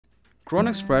Cron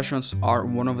expressions are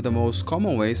one of the most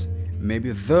common ways,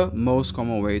 maybe the most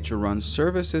common way to run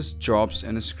services, jobs,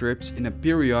 and scripts in a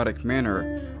periodic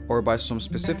manner or by some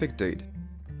specific date.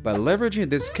 By leveraging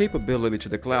this capability to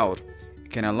the cloud,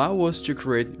 it can allow us to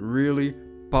create really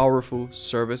powerful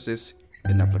services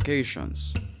and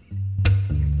applications.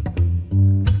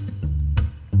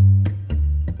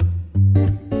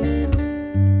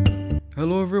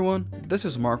 Hello everyone, this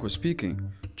is Marco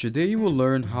speaking. Today you will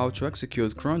learn how to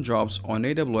execute cron jobs on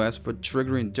AWS for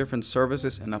triggering different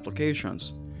services and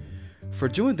applications. For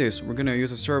doing this, we're going to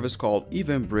use a service called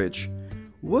Eventbridge.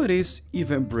 What is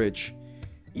Eventbridge?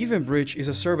 Eventbridge is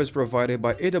a service provided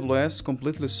by AWS,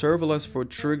 completely serverless, for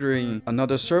triggering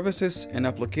another services and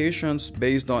applications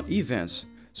based on events.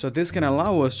 So this can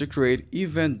allow us to create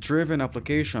event-driven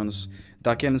applications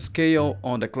that can scale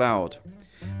on the cloud.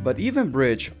 But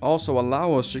Eventbridge also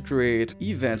allows us to create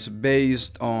events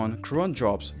based on cron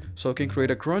jobs. So we can create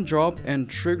a cron job and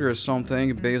trigger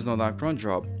something based on that cron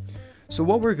job. So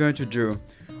what we're going to do,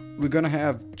 we're going to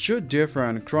have two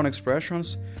different cron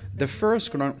expressions. The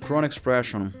first cron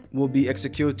expression will be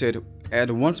executed at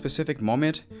one specific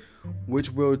moment,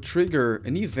 which will trigger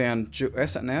an event to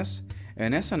SNS,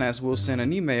 and SNS will send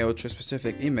an email to a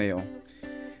specific email.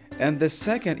 And the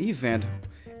second event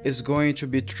is going to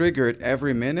be triggered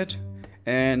every minute,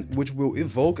 and which will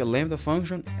evoke a Lambda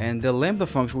function, and the Lambda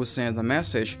function will send a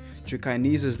message to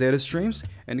Kinesis data streams,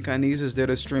 and Kinesis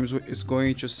data streams is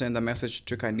going to send a message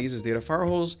to Kinesis data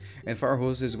firehose, and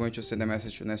firehose is going to send a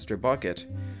message to an S3 bucket.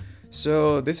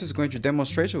 So this is going to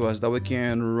demonstrate to us that we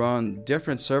can run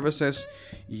different services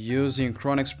using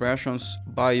cron expressions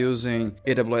by using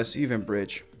AWS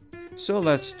Eventbridge. So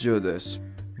let's do this.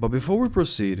 But before we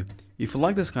proceed, if you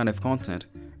like this kind of content,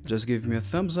 just give me a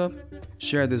thumbs up,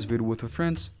 share this video with your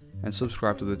friends, and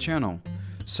subscribe to the channel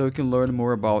so you can learn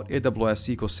more about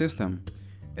AWS ecosystem.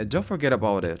 And don't forget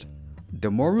about it, the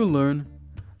more you learn,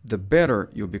 the better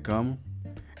you become,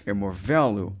 and more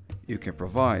value you can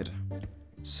provide.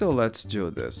 So let's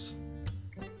do this.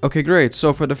 Okay, great.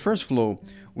 So for the first flow,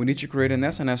 we need to create an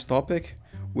SNS topic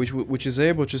which is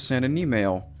able to send an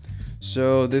email.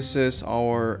 So this is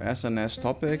our SNS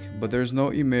topic, but there's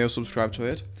no email subscribed to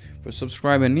it. For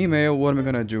subscribe an email, what am I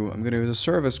going to do? I'm going to use a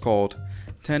service called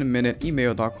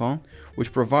 10minuteemail.com,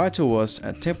 which provides to us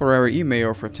a temporary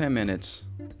email for 10 minutes.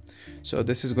 So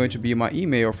this is going to be my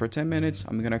email for 10 minutes.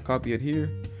 I'm going to copy it here.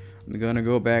 I'm going to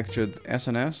go back to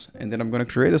SNS, and then I'm going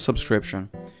to create a subscription.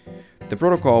 The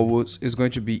protocol is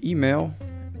going to be email,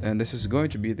 and this is going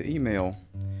to be the email.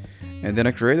 And then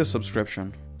I create a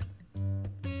subscription.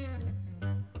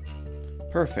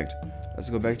 Perfect. Let's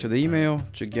go back to the email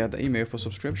to get the email for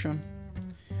subscription,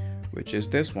 which is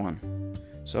this one.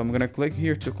 So I'm gonna click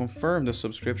here to confirm the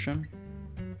subscription.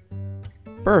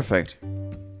 Perfect.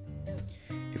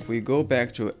 If we go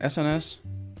back to SNS,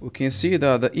 we can see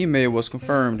that the email was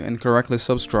confirmed and correctly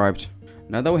subscribed.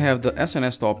 Now that we have the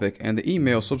SNS topic and the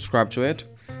email subscribed to it,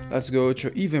 let's go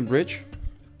to Eventbridge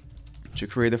to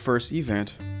create the first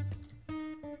event.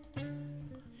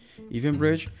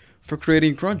 Eventbridge. For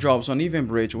creating cron jobs on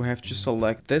Eventbridge, we have to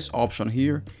select this option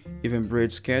here,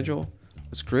 Eventbridge schedule.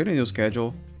 Let's create a new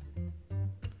schedule.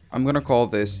 I'm gonna call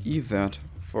this event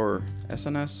for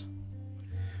SNS.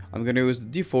 I'm gonna use the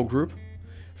default group.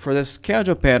 For the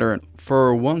schedule pattern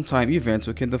for one-time events,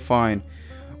 we can define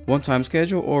one-time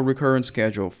schedule or recurrent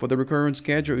schedule. For the recurrent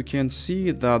schedule, you can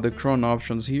see that the cron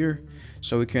options here,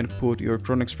 so we can put your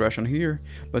cron expression here.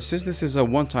 But since this is a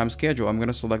one-time schedule, I'm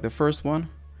gonna select the first one.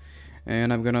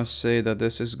 And I'm gonna say that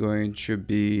this is going to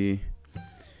be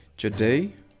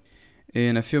today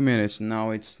in a few minutes.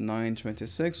 Now it's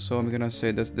 9:26, so I'm gonna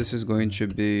say that this is going to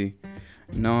be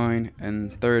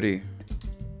 9:30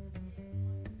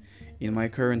 in my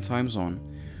current time zone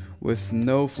with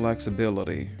no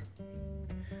flexibility.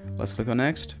 Let's click on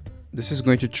next. This is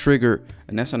going to trigger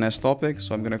an SNS topic,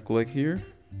 so I'm gonna click here,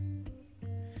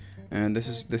 and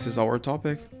this is our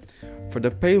topic. For the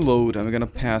payload, I'm gonna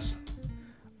pass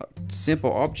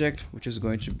simple object, which is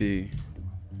going to be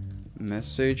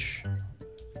message.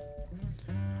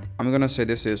 I'm gonna say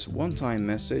this is one-time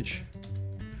message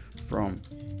from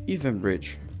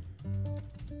Eventbridge.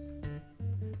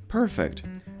 Perfect.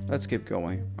 Let's keep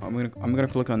going. I'm gonna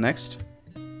click on next.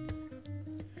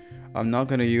 I'm not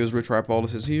gonna use retry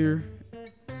policies here,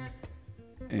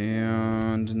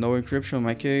 and no encryption in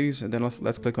my case. And then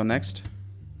let's click on next.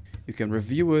 You can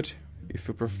review it if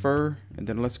you prefer, and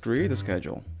then let's create a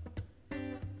schedule.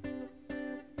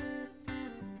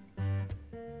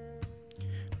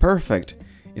 Perfect.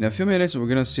 In a few minutes, we're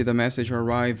gonna see the message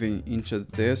arriving into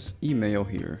this email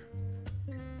here.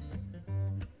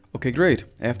 Okay, great.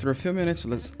 After a few minutes,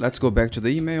 let's go back to the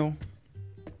email.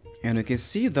 And you can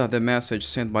see that the message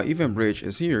sent by Eventbridge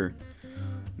is here.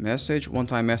 Message,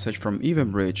 one-time message from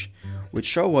Eventbridge, which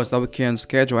shows us that we can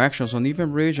schedule actions on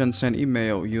Eventbridge and send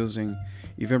email using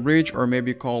Eventbridge, or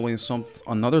maybe calling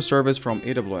another service from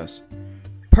AWS.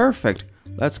 Perfect.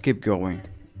 Let's keep going.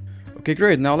 Okay,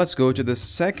 great. Now let's go to the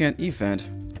second event,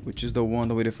 which is the one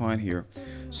that we defined here.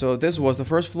 So this was the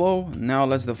first flow. Now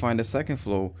let's define the second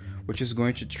flow, which is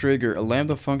going to trigger a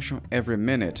Lambda function every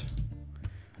minute.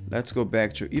 Let's go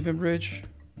back to Eventbridge.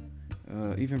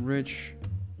 Eventbridge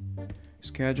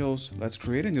schedules. Let's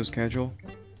create a new schedule.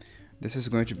 This is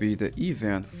going to be the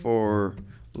event for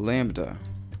Lambda.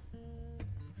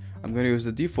 I'm going to use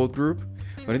the default group,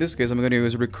 but in this case I'm going to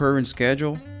use a recurrent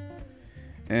schedule.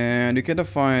 And you can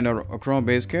define a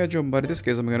Cron-based schedule, but in this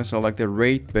case I'm going to select the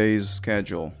rate-based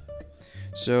schedule.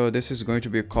 So this is going to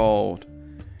be called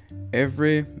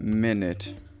every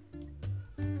minute,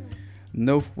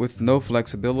 with no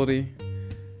flexibility.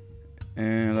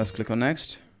 And let's click on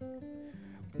next.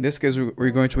 In this case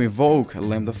we're going to invoke a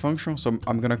Lambda function, so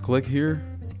I'm going to click here.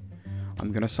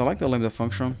 I'm going to select the Lambda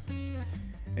function,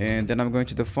 and then I'm going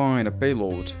to define a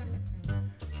payload,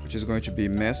 which is going to be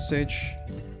message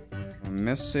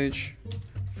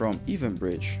from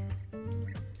Eventbridge.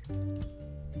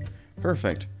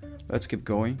 Perfect. Let's keep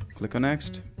going. Click on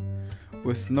next.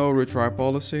 With no retry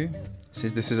policy,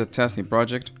 since this is a testing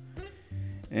project.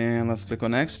 And let's click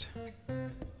on next.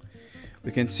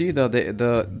 We can see that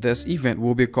this event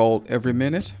will be called every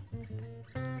minute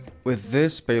with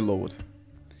this payload.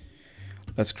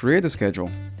 Let's create the schedule.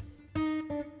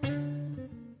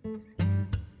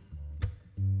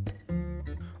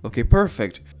 Okay,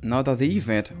 perfect. Now that the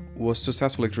event was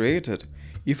successfully created,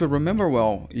 if you remember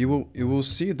well, you will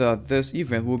see that this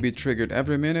event will be triggered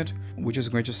every minute, which is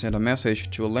going to send a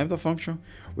message to a Lambda function,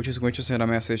 which is going to send a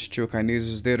message to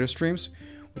Kinesis data streams,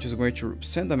 which is going to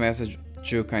send a message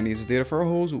to Kinesis data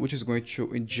firehose, which is going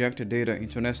to inject the data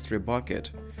into an S3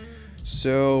 bucket.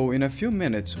 So in a few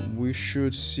minutes, we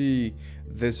should see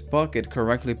this bucket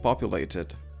correctly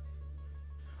populated.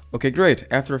 Okay, great.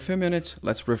 After a few minutes,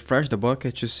 let's refresh the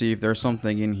bucket to see if there's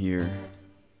something in here.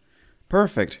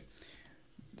 Perfect.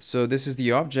 So this is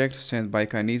the object sent by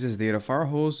Kinesis data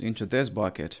firehose into this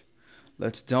bucket.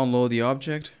 Let's download the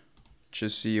object to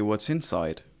see what's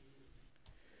inside.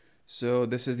 So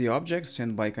this is the object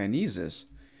sent by Kinesis,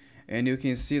 and you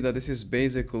can see that this is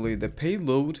basically the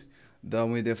payload that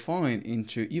we defined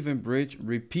into Eventbridge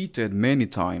repeated many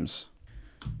times.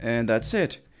 And that's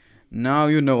it. Now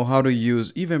you know how to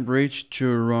use Eventbridge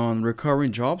to run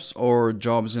recurring jobs or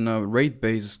jobs in a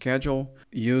rate-based schedule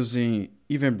using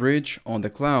Eventbridge on the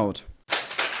cloud.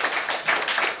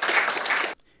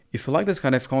 If you like this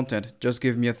kind of content, just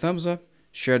give me a thumbs up,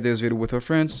 share this video with your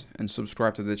friends, and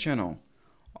subscribe to the channel.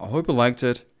 I hope you liked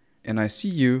it, and I see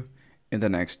you in the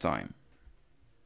next time.